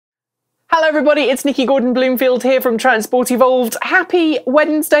Hello everybody, it's Nikki Gordon-Bloomfield here from Transport Evolved. Happy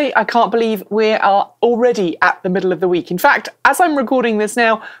Wednesday. I can't believe we are already at the middle of the week. In fact, as I'm recording this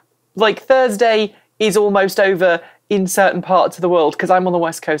now, like Thursday is almost over in certain parts of the world because I'm on the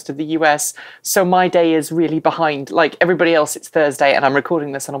west coast of the US, so my day is really behind. Like everybody else, it's Thursday and I'm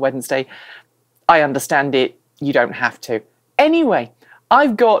recording this on a Wednesday. I understand it, you don't have to. Anyway,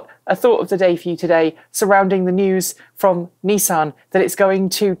 I've got a thought of the day for you today surrounding the news from Nissan that it's going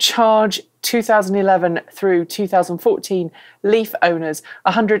to charge 2011 through 2014 LEAF owners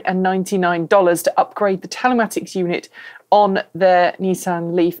 $199 to upgrade the telematics unit on their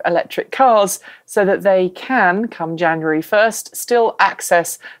Nissan LEAF electric cars so that they can, come January 1st, still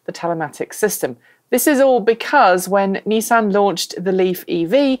access the telematics system. This is all because when Nissan launched the LEAF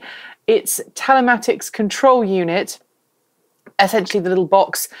EV, its telematics control unit, essentially the little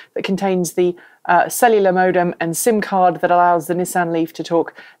box that contains the cellular modem and SIM card that allows the Nissan LEAF to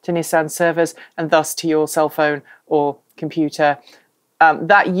talk to Nissan servers and thus to your cell phone or computer.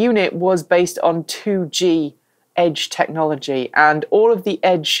 That unit was based on 2G edge technology, and all of the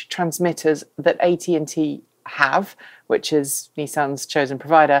edge transmitters that AT&T have, which is Nissan's chosen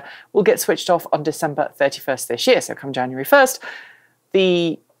provider, will get switched off on December 31st this year. So come January 1st,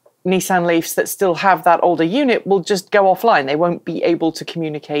 the Nissan LEAFs that still have that older unit will just go offline. They won't be able to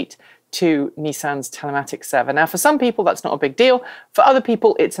communicate to Nissan's telematics server. Now, for some people, that's not a big deal. For other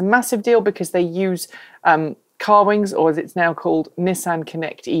people, it's a massive deal because they use car wings, or as it's now called, Nissan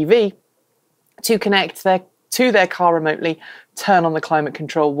Connect EV, to connect to their car remotely, turn on the climate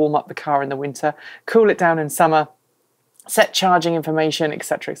control, warm up the car in the winter, cool it down in summer, set charging information,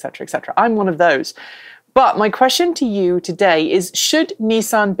 etc., etc., etc. I'm one of those. But my question to you today is, should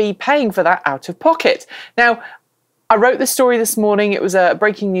Nissan be paying for that out of pocket? Now, I wrote this story this morning. It was a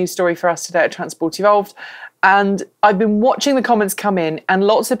breaking news story for us today at Transport Evolved. And I've been watching the comments come in, and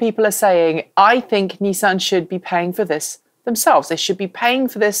lots of people are saying, I think Nissan should be paying for this themselves. They should be paying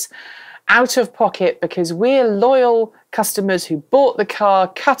for this out of pocket because we're loyal customers who bought the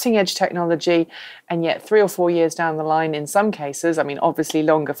car, cutting edge technology, and yet 3 or 4 years down the line, in some cases, I mean, obviously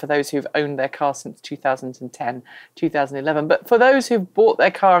longer for those who've owned their car since 2010, 2011, but for those who've bought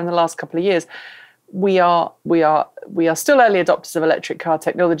their car in the last couple of years, we are still early adopters of electric car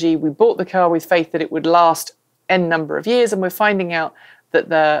technology. We bought the car with faith that it would last N number of years, and we're finding out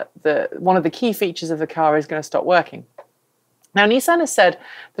that one of the key features of the car is going to stop working. Now, Nissan has said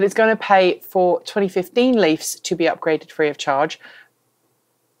that it's going to pay for 2015 LEAFs to be upgraded free of charge.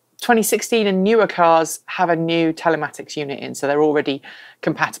 2016 and newer cars have a new telematics unit in, so they're already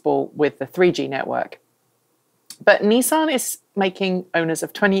compatible with the 3G network. But Nissan is making owners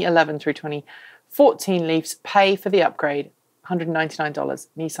of 2011 through 2014 LEAFs pay for the upgrade, $199.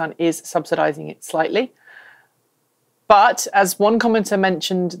 Nissan is subsidising it slightly. But as one commenter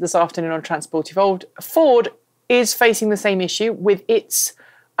mentioned this afternoon on Transport Evolved, Ford is facing the same issue with its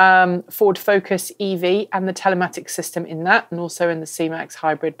Ford Focus EV and the telematics system in that, and also in the C-Max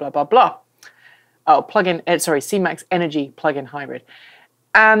hybrid, blah, blah, blah. C-Max Energy plug-in hybrid.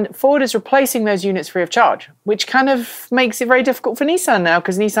 And Ford is replacing those units free of charge, which kind of makes it very difficult for Nissan now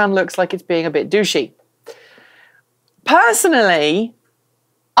because Nissan looks like it's being a bit douchey. Personally,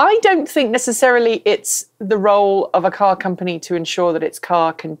 I don't think necessarily it's the role of a car company to ensure that its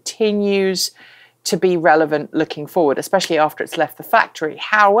car continues to be relevant looking forward, especially after it's left the factory.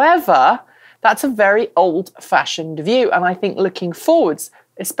 However, that's a very old-fashioned view, and I think looking forwards,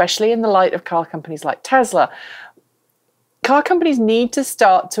 especially in the light of car companies like Tesla, car companies need to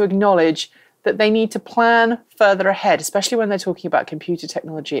start to acknowledge that they need to plan further ahead, especially when they're talking about computer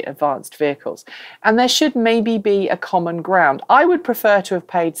technology and advanced vehicles. And there should maybe be a common ground. I would prefer to have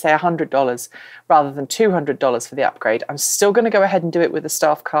paid, say, $100 rather than $200 for the upgrade. I'm still going to go ahead and do it with the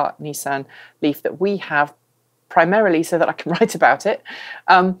staff car Nissan LEAF that we have, primarily so that I can write about it.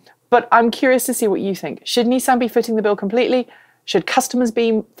 But I'm curious to see what you think. Should Nissan be footing the bill completely? Should customers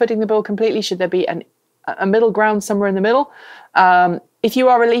be footing the bill completely? Should there be a middle ground somewhere in the middle? If you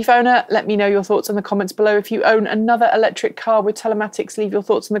are a LEAF owner, let me know your thoughts in the comments below. If you own another electric car with telematics, leave your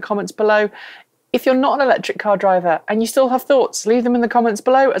thoughts in the comments below. If you're not an electric car driver and you still have thoughts, leave them in the comments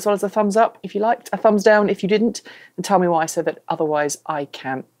below, as well as a thumbs up if you liked, a thumbs down if you didn't, and tell me why, so that otherwise I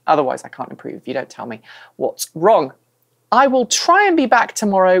can't improve if you don't tell me what's wrong. I will try and be back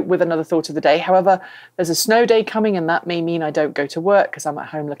tomorrow with another thought of the day. However, there's a snow day coming, and that may mean I don't go to work because I'm at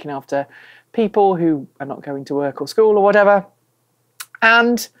home looking after people who are not going to work or school or whatever.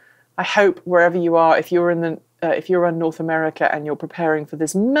 And I hope wherever you are, if you're in North America and you're preparing for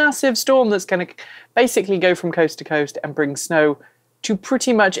this massive storm that's going to basically go from coast to coast and bring snow to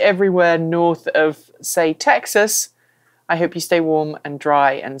pretty much everywhere north of, say, Texas, I hope you stay warm and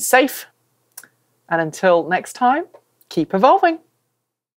dry and safe. And until next time, keep evolving.